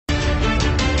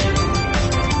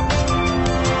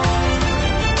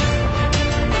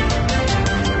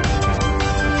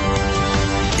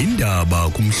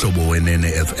Umhlobo Wenene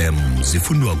FM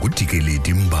zifundwa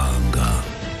ngudikeledi Mbanga.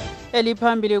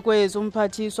 Eliphambili kwezi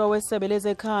umphathiswa wesebe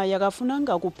lezekhaya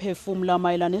kafunanga kuphefumla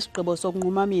mayelana nesigqibo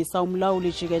sokunqumamisa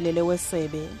umlawuli jikelele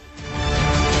wesebe.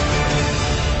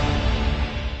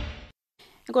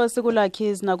 Inkosi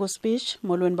kuLakhiz naku-speech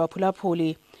molweni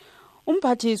baphulaphuli.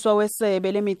 Umphathiswa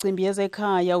wesebe lemicimbi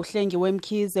yezekhaya uHlengiwe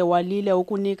Mkhize walile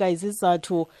ukunika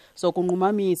izizathu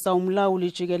zokunqumamisa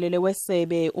umlawuli jikelele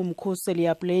wesebe umkhuseli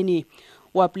Yapleni.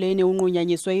 Wapleni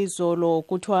unqunyanyiswe izolo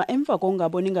kuthiwa emva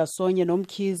kokungaboni ngasonye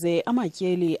noMkhize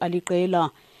amatyeli aliqela.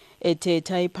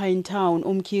 Ethetha ePinetown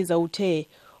uMkhize uthe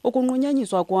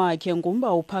ukunqunyanyiswa kwakhe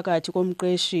ngumba uphakathi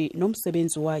komqeshi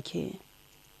nomsebenzi wakhe.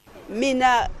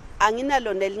 Mina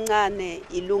anginalo nelincane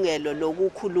ilungelo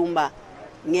lokukhuluma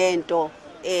ngento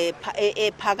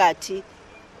ephakathi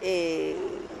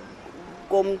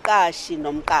komqashi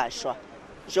nomqashwa.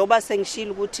 Njoba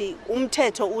sengishilo ukuthi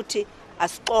umthetho uthi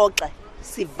asixoxe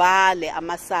sivale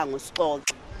amasango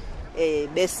sixoxe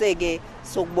bese ke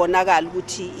sokubonakala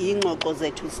ukuthi ingxoxo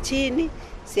zethu sithini,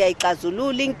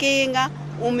 siyayixazulula inkinga,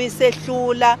 uma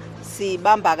isehlula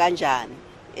sibamba kanjani.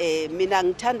 Mina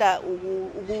ngithanda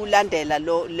ukulandela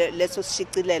leso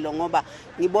sishicilelo ngoba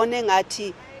ngibone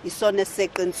ngathi isona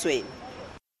seqinisweni.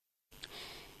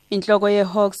 Inhloko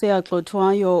yeHawks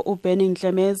eyaxothwayo uBenny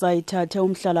Ndlemeza ithathe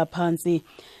umhlala phansi.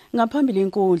 Ngaphambili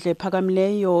inkundla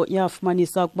ephakamileyo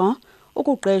yafumanisa ukuba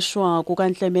ukuqeshwa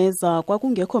kukaNdlemeza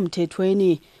kwakungekho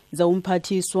mthethweni ze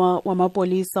umphathiswa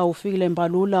wamapolisa ufikile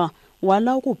Mbalula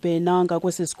wala ukubhena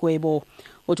ngakwesi sigwebo.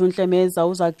 Uthi uNdlemeza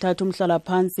uza kuthatha umhlala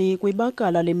phansi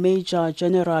kwibakala leMajor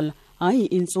General hayi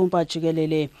insumpa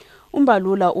jikelele.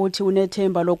 Umbalula uthi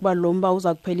unethemba lokuba lomba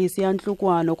uza kuphelisa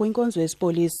iyanhlukwano kwinkonzo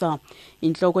yesipolisa.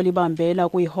 Inhloko libambela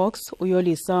kwiHawks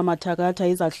uyolisa Mathakatha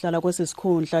iza kuhlala kwesi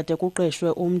sikhundla de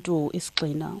kuqeshwe umuntu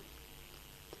isigxina.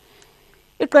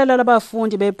 Iqela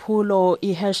labafundi bephulo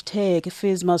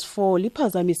 #FeesMustFall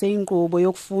liphazamise inkqubo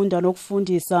yokufunda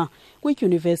nokufundisa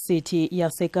kwidyunivesithi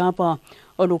yaseKapa.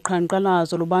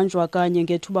 Oluqhankqalazo lubanjwa kanye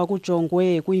ngethuba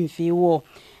kujongwe kwimviwo.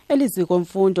 Eliziko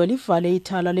mfundo livale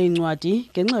ithala leencwadi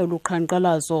ngenxa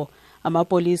yoluqhankqalazo.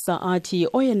 Amapolisa athi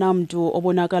oyena mntu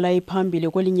obonakala ephambili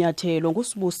kwelinyathelo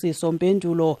nguSibusiso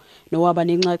Mpendulo nowaba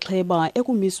nenxaxheba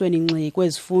ekumisweni ngxi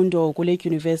kwezifundo kule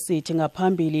dyunivesithi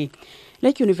ngaphambili.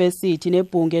 Le dyunivesithi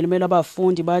nebhunga elimela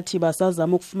abafundi bathi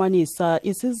basazama ukufumanisa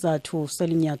isizathu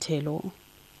selinyathelo.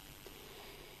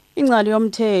 Ingcali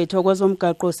yomthetho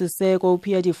kwezomgaqo-siseko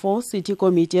uPierre City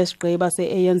Committee yesigqeba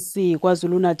se-ANC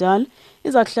KwaZulu-Natal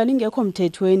iza kuhlala ingekho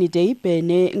mthethweni de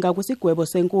ibhene ngakwisigwebo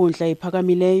senkundla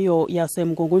ephakamileyo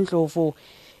yaseMgungundlovu.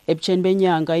 Ebutsheni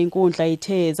benyanga inkundla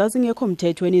ithe zazingekho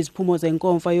mthethweni iziphumo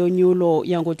zenkomfa yonyulo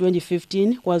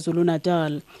yango-2015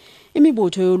 KwaZulu-Natal.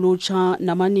 Imibutho yolutsha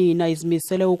namanina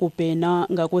izimisele ukubhena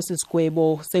ngakwesi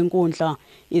sigwebo senkundla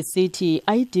isithi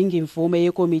ayidingi imvume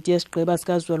yekomiti yesigqeba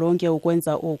sikazwelonke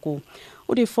ukwenza oku.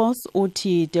 UDeforce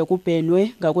uthi de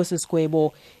kubhenwe ngakwesi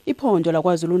sigwebo iphondo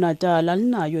laKwaZulu-Natal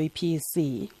alinayo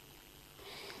iPC.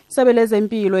 Isebe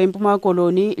lezempilo eMpuma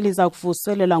Koloni liza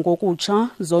kuvuselela ngokutsha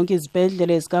zonke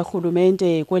izibhedlele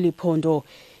zikarhulumente kweli phondo.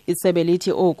 Isebe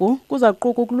lithi oku kuza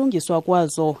kuquka ukulungiswa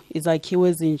kwazo izakhiwo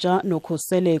ezintsha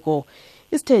nokhuseleko.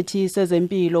 Isithethi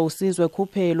sezempilo usizwe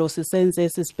khuphelo sisenze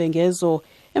sisibhengezo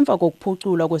emva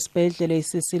kokuphucula kwesibhedlele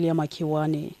iCecilia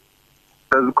Makhiwane.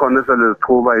 Ezikhona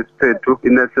selezithuba isiphethu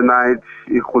iNationite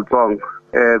iGutsong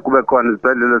kube khona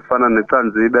izibhedlele ezifana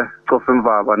neCanzibe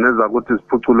Cofimvaba neza ukuthi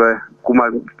siphuculwe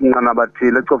kumanqanaba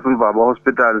athile. eCofimvaba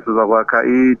hospital sizakwakha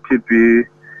iTB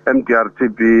MDR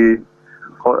TB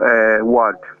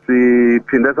ward.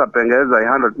 Siphinde sabhengeza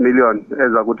 100 million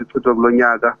eza kuthi ichithwe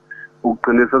kulonyaka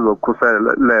ukuqinisa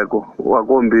ezokhuseleko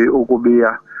wakombi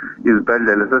ukubiya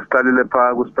izibhedlele. Sesiqalile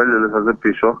phaa kwisibhedlele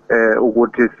saseBhisho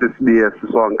ukuthi sisibiye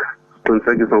sisonke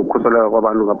siqinisekise ukukhuseleka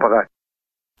kwabantu ngaphakathi.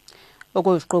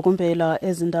 Okuziqukumbela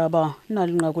ezindaba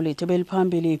nalinqaku lethu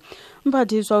beliphambili.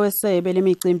 Umphathiswa wesebe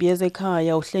lemicimbi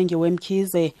yezekhaya uHlengiwe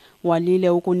Mkhize walile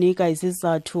ukunika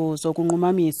izizathu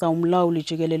zokunqumamisa umlawuli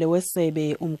jikelele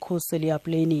wesebe umkhuseli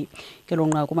Yapleni. Ngelo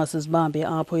nqaku masizibambe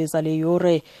apho ezale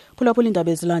yure phulaphula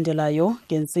indaba ezilandelayo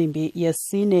ngentsimbi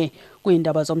yesine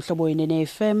kwiindaba zomhlobo Wenene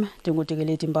FM.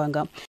 Ndingudikeledi Mbanga.